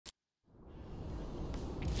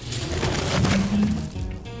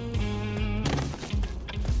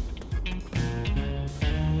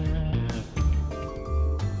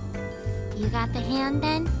got the hand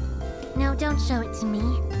then? No, don't show it to me.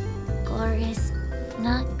 Gore is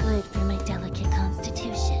not good for my delicate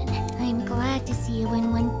constitution. I'm glad to see you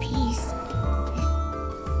in one piece.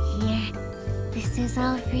 Here, this is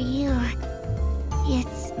all for you.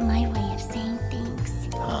 It's my way of saying thanks.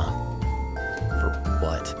 Huh? For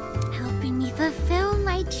what? Helping me fulfill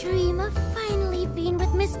my dream of finally being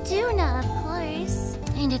with Miss Duna, of course.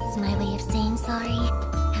 And it's my way of saying sorry.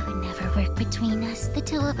 That would never work between us. The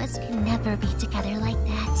two of us can never be together like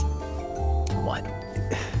that. What?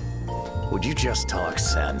 Would you just talk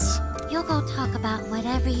sense? You'll go talk about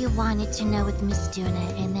whatever you wanted to know with Miss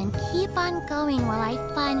Duna, and then keep on going while I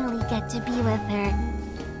finally get to be with her.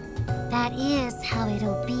 That is how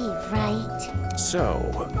it'll be, right? So,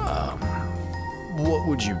 what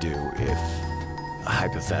would you do if,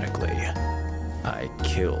 hypothetically, I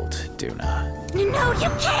killed Duna? No, you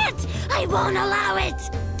can't! I won't allow it!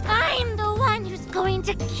 I'm the one who's going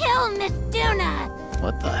to kill Miss Duna!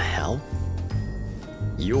 What the hell?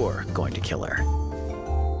 You're going to kill her.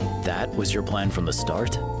 That was your plan from the start?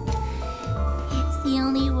 It's the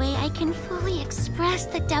only way I can fully express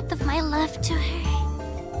the depth of my love to her.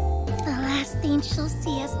 The last thing she'll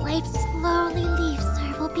see as life slowly leaves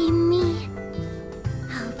her will be me.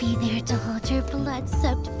 I'll be there to hold her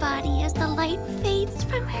blood-soaked body as the light fades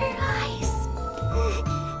from her eyes.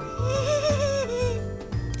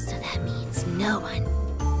 So that means no one,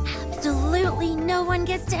 absolutely no one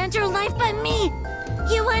gets to enter life but me!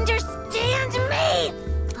 You understand me?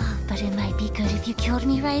 Oh, but it might be good if you killed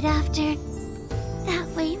me right after. That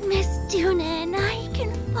way Miss Duna and I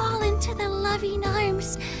can fall into the loving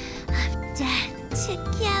arms of death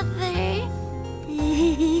together.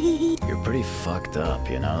 You're pretty fucked up,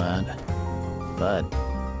 you know that? But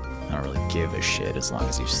I don't really give a shit as long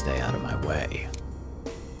as you stay out of my way.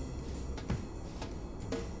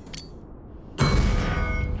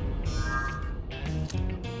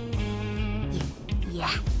 Yeah.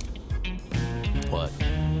 What?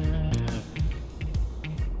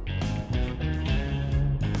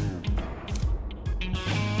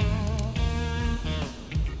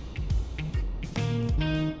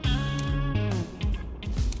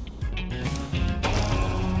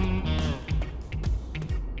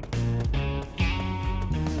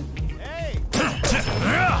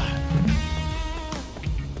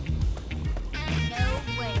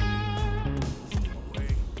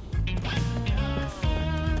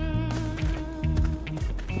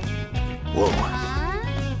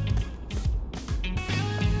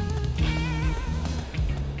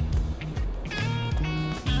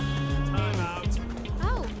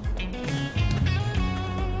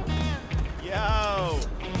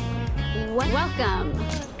 Welcome.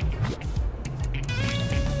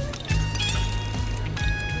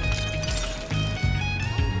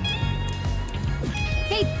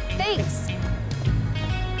 Hey, thanks.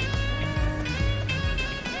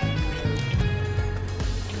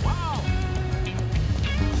 Wow.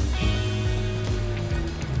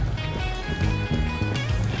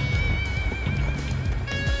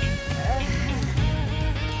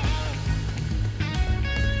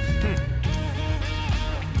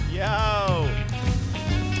 Yo.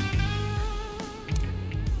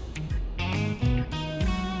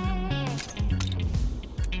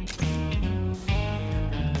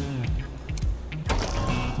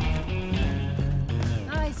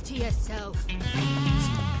 Eyes to yourself.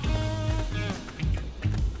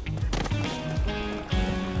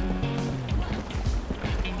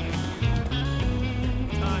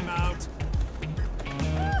 Time out.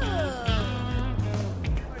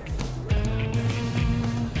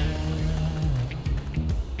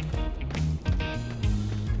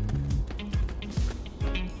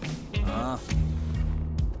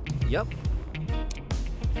 Yep.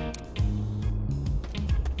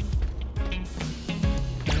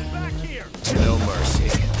 Back here. No mercy.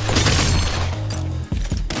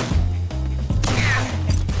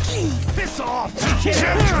 Piss off.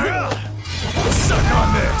 Suck on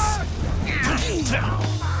this.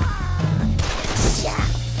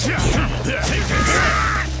 Take this.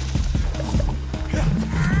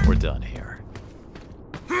 We're done here.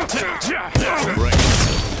 Bring it.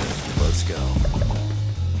 Let's go.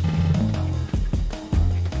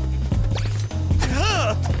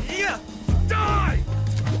 Yeah. Die.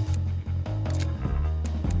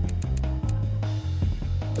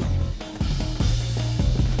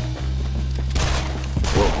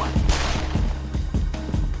 Whoa.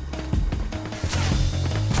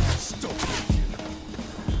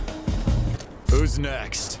 Who's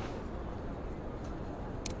next?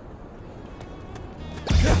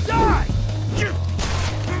 Die.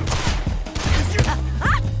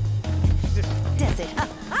 Does it?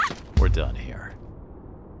 We're done here.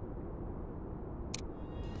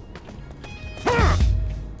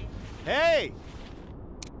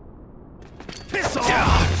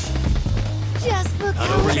 Not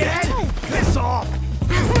over yet. Piss off!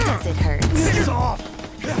 Does it hurt? Piss off!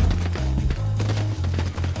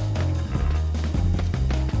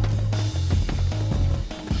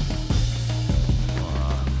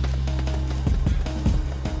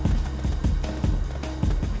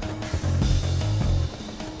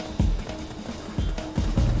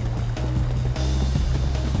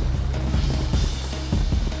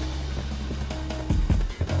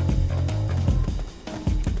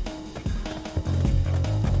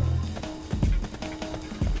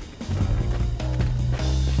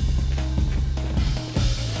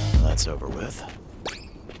 That's over with.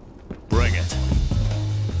 Bring it.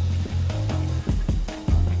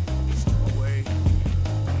 Away.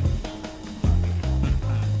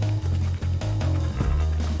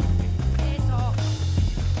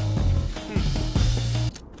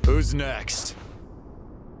 Who's next?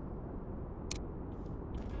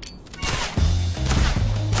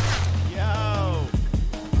 Yo!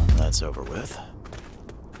 That's over with.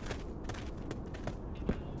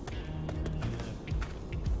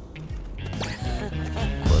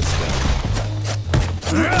 Let's go.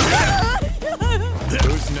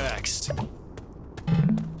 Who's next?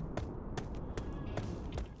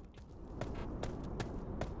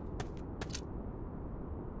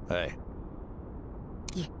 Hey.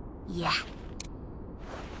 Yeah.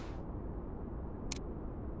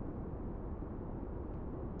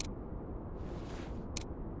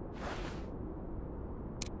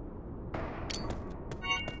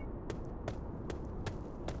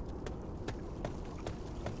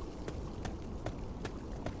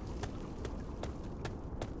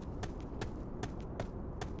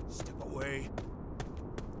 Step away.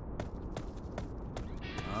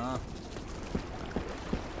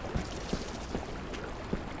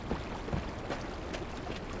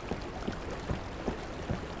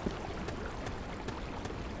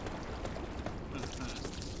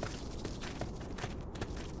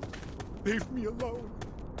 Leave me alone.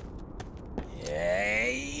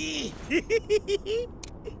 Hey!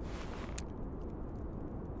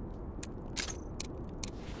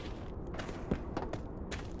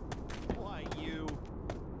 Why you?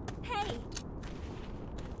 Hey.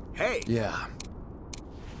 Hey! Yeah.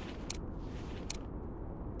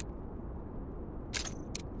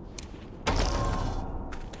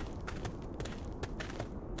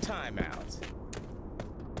 Time out.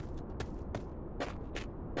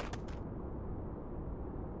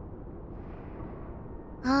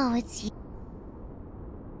 Oh, it's you.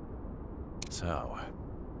 So.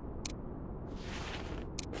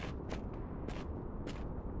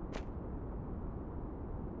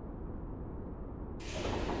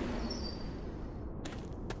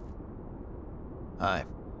 Hi.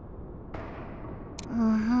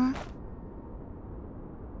 Mm-hmm.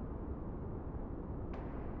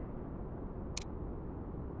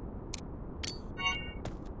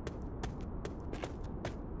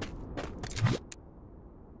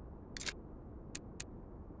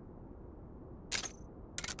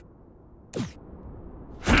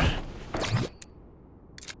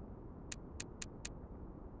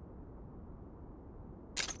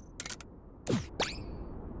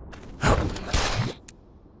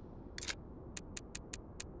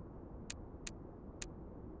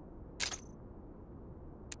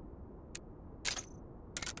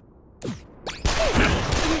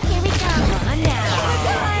 Here we go. Come on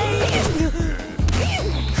now.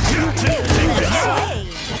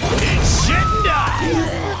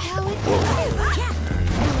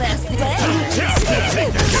 Let's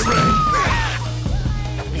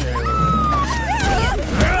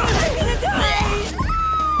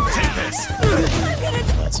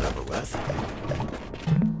That's over with.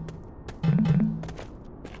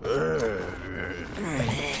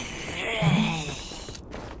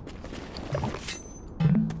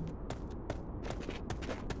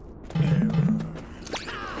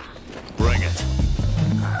 Bring it.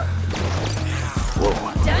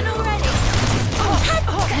 Whoa. Done already.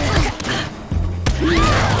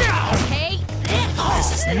 Hey,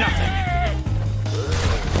 This is nothing.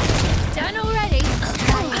 done already.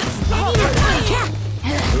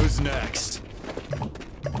 Who's next?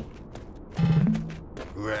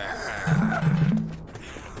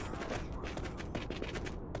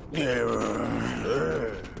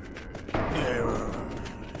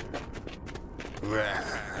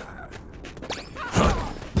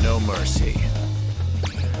 No mercy.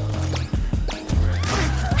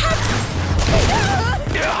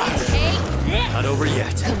 Hey, Not over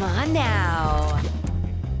yet. Come on now.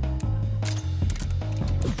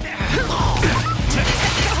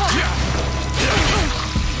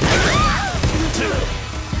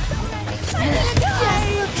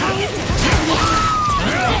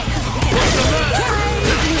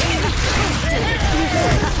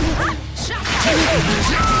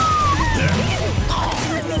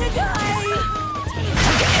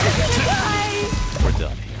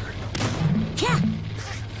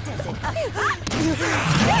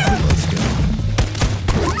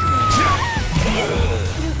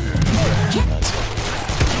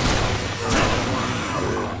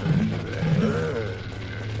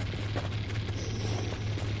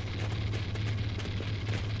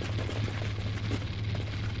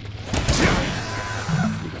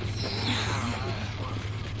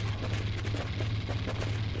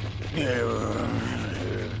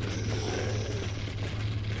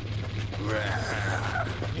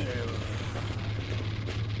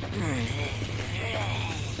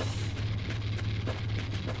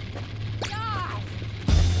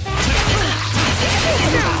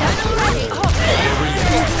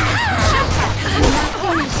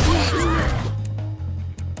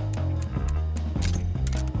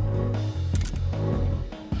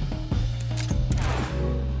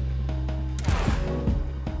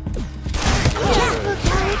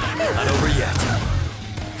 Not over yet.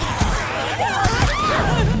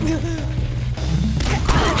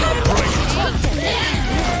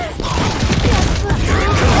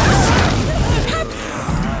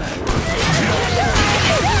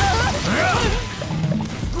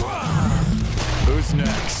 Who's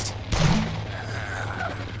next?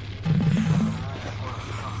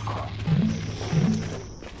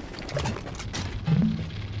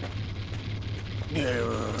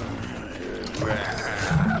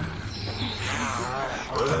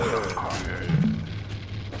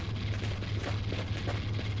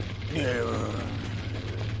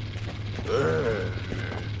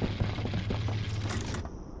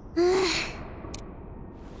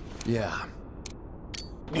 Yeah.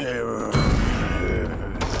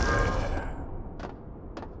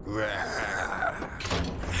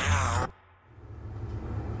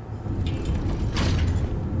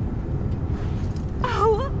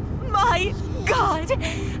 Oh my God!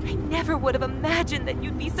 I never would have imagined that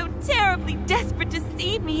you'd be so terribly desperate to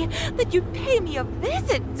see me, that you'd pay me a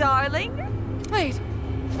visit, darling. Wait,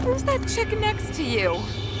 who's that chick next to you?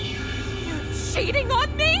 You're cheating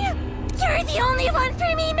on me? You're the only one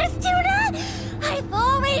for me, Miss Tuna! I've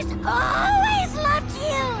always loved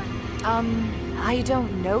you! I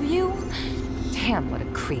don't know you? Damn, what a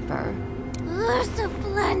creeper. Oh, so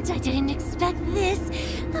blunt. I didn't expect this.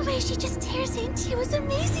 The way she just tears into you was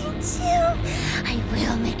amazing, too. I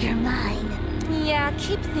will make her mine. Yeah,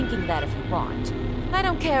 keep thinking that if you want. I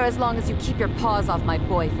don't care as long as you keep your paws off my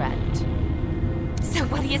boyfriend. So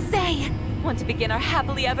what do you say? Want to begin our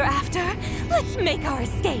happily ever after? Let's make our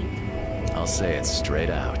escape. I'll say it straight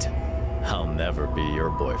out. I'll never be your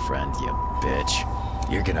boyfriend, you bitch.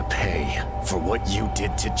 You're gonna pay for what you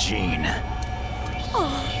did to Jean.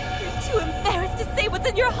 Oh, you're too embarrassed to say what's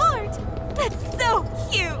in your heart. That's so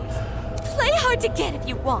cute. Play hard to get if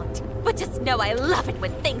you want, but just know I love it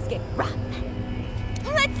when things get rough.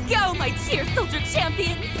 Let's go, my cheer soldier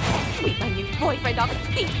champions. Sweep my new boyfriend off his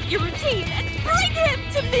feet with your routine and bring him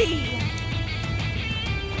to me.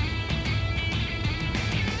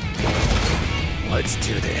 Let's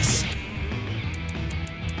do this.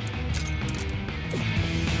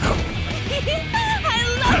 I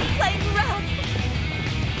love playing rough.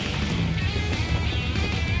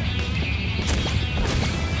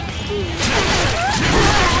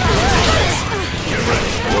 Get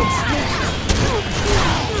ready.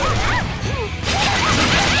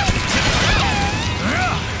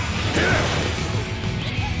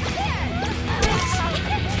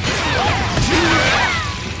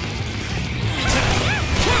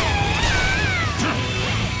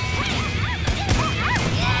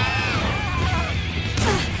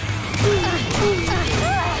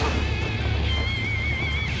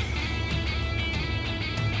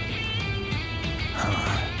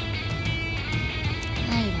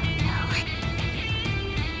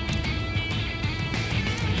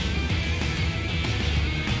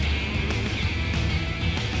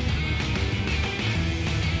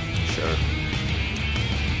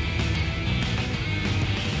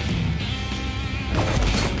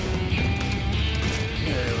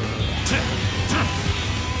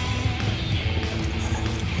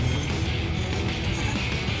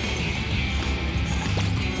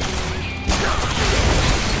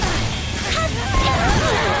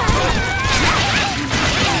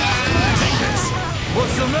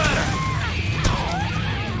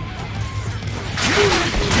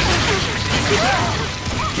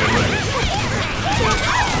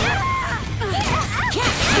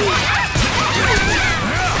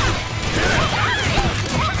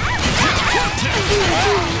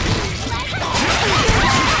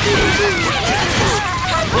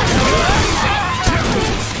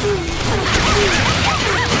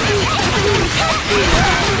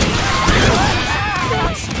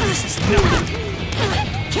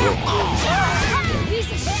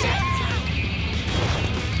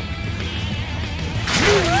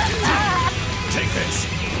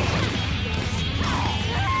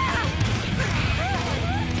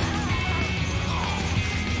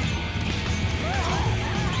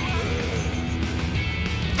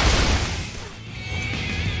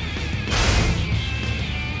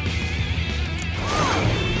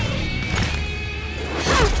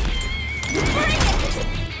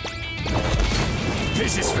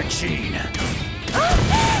 This is for Jean.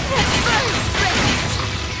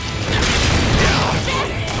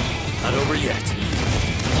 Not over yet.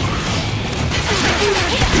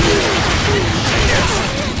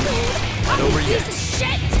 Not over yet.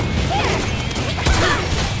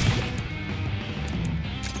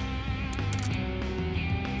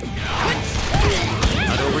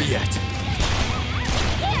 Not over yet.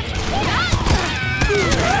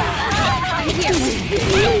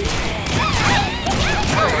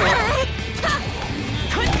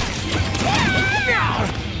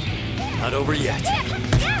 Not over yet.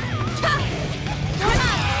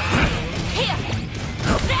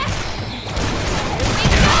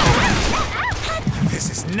 This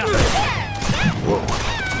is nothing. Whoa.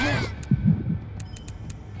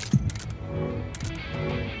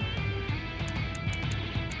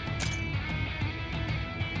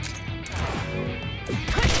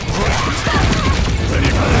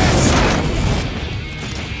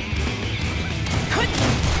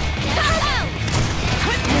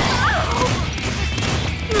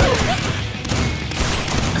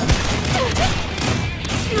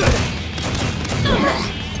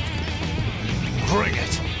 Bring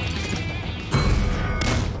it.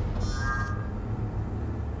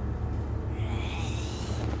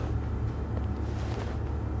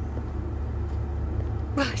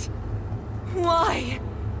 But why?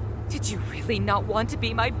 Did you really not want to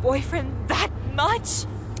be my boyfriend that much?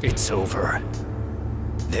 It's over.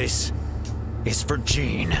 This is for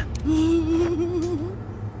Jean.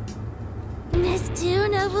 Miss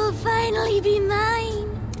Tuna will finally be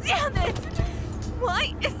mine. Damn it!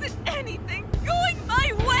 Why isn't anything going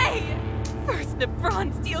my way? First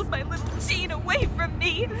LeBron steals my little Jean away from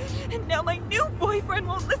me, and now my new boyfriend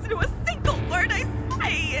won't listen to a single word I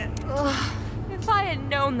say. Ugh. If I had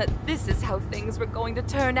known that this is how things were going to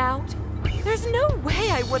turn out, there's no way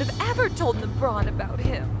I would have ever told LeBron about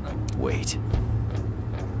him. Wait.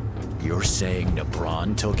 You're saying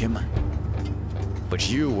Nebron took him? But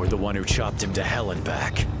you were the one who chopped him to hell and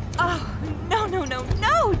back. Oh,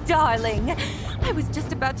 no, darling. I was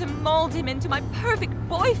just about to mold him into my perfect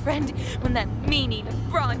boyfriend when that meanie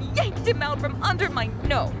LeBron yanked him out from under my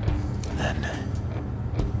nose. Then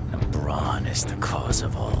Nebron is the cause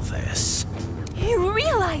of all this. You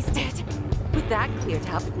realized it! With that cleared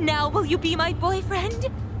up, now will you be my boyfriend?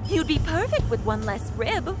 You'd be perfect with one less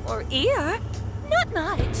rib or ear. Not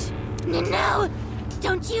much. No!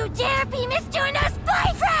 Don't you dare be Miss Tuna's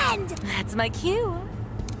boyfriend! That's my cue.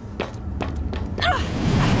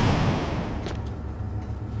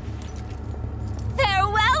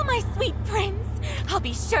 Farewell, my sweet prince. I'll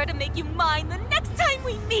be sure to make you mine the next time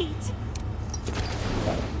we meet.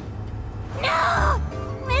 No!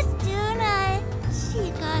 Miss Tuna, she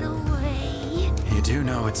got away. You do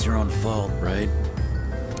know it's your own fault, right?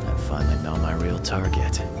 I finally know my real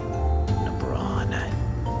target. Nebron.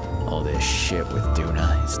 All this shit with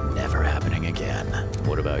Duna is never happening again.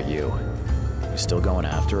 What about you? You still going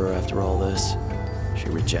after her after all this? She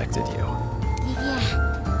rejected you. Yeah,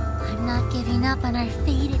 I'm not giving up on our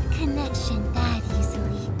fated connection that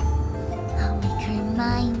easily. I'll make her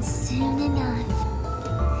mine soon enough.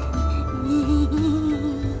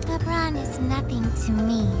 LeBron is nothing to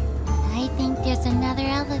me. I think there's another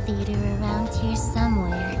elevator around here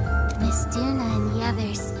somewhere. Miss Duna and the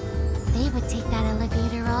others, they would take that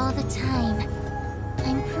elevator all the time.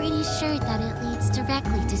 I'm pretty sure that it leads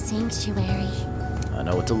directly to Sanctuary. I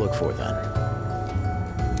know what to look for then.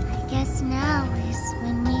 I guess now is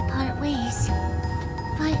when we part ways.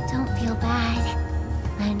 But don't feel bad.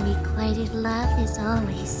 Unrequited love is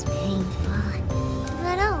always painful.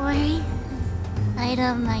 But don't worry. I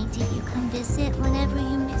don't mind if you come visit whenever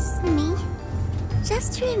you miss me.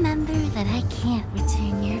 Just remember that I can't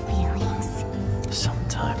return your feelings.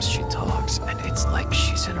 Sometimes she talks, and it's like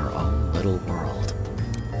she's in her own little world.